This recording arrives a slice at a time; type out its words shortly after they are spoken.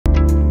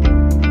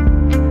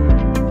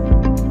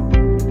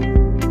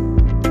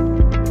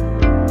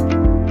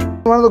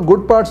one of the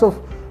good parts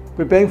of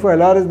preparing for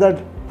LR is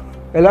that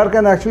LR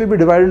can actually be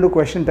divided into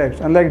question types.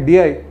 Unlike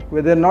DI,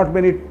 where there are not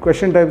many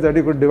question types that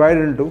you could divide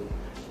into,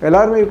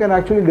 LR you can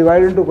actually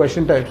divide into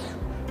question types.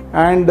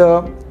 And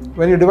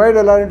when you divide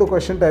LR into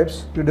question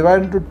types, you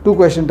divide into two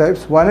question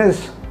types. One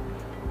is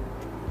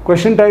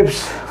question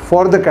types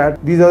for the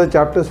cat. These are the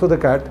chapters for the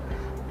cat.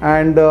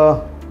 And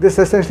this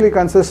essentially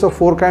consists of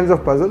 4 kinds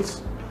of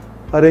puzzles: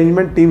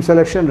 arrangement, team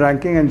selection,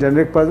 ranking, and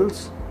generic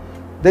puzzles.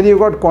 Then you've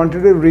got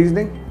quantitative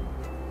reasoning,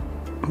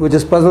 which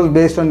is puzzles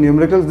based on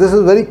numericals. This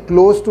is very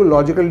close to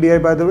logical DI,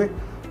 by the way,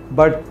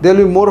 but there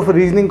will be more of a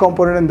reasoning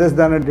component in this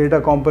than a data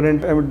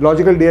component. I mean,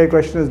 logical DI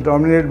question is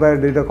dominated by a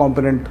data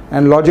component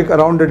and logic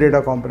around the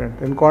data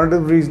component. In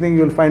quantitative reasoning,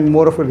 you'll find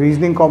more of a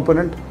reasoning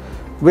component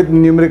with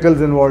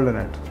numericals involved in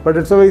it. But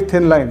it's a very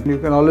thin line. You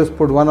can always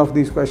put one of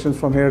these questions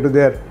from here to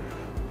there,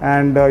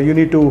 and you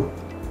need to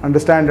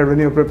understand that when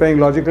you're preparing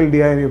logical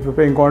DI and you're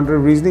preparing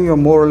quantitative reasoning, you're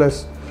more or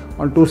less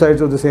on two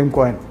sides of the same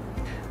coin.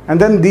 And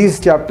then these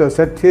chapters: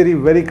 set theory,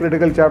 very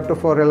critical chapter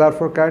for LR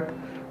for cat;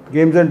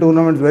 games and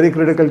tournaments, very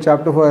critical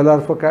chapter for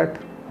LR for cat;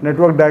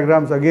 network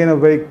diagrams, again a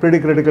pretty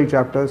critical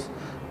chapters.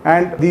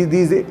 And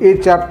these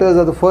 8 chapters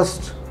are the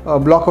first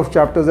block of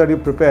chapters that you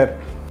prepare.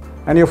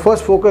 And your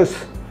first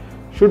focus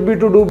should be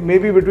to do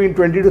maybe between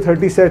 20 to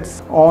 30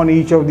 sets on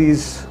each of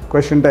these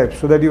question types,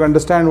 so that you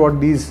understand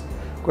what these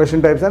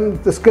question types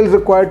and the skills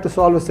required to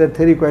solve a set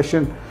theory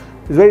question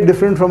is very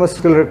different from a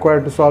skill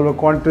required to solve a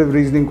quantitative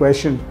reasoning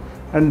question,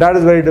 and that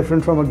is very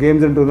different from a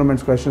games and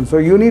tournaments question. So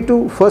you need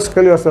to first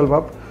skill yourself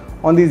up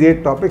on these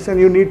 8 topics, and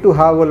you need to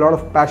have a lot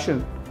of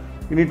passion.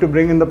 You need to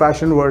bring in the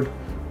passion word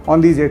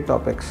on these 8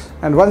 topics.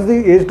 And once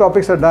the 8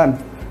 topics are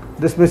done,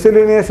 this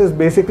miscellaneous is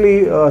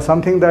basically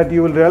something that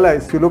you will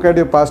realize. If you look at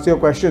your past year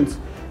questions,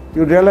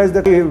 you realize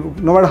that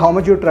no matter how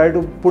much you try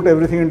to put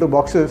everything into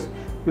boxes,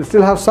 you'll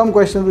still have some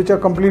questions which are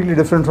completely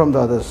different from the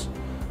others.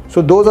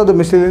 So those are the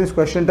miscellaneous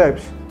question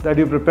types that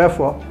you prepare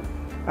for,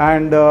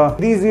 and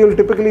these you'll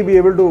typically be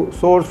able to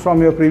source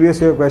from your previous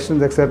year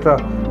questions, etc.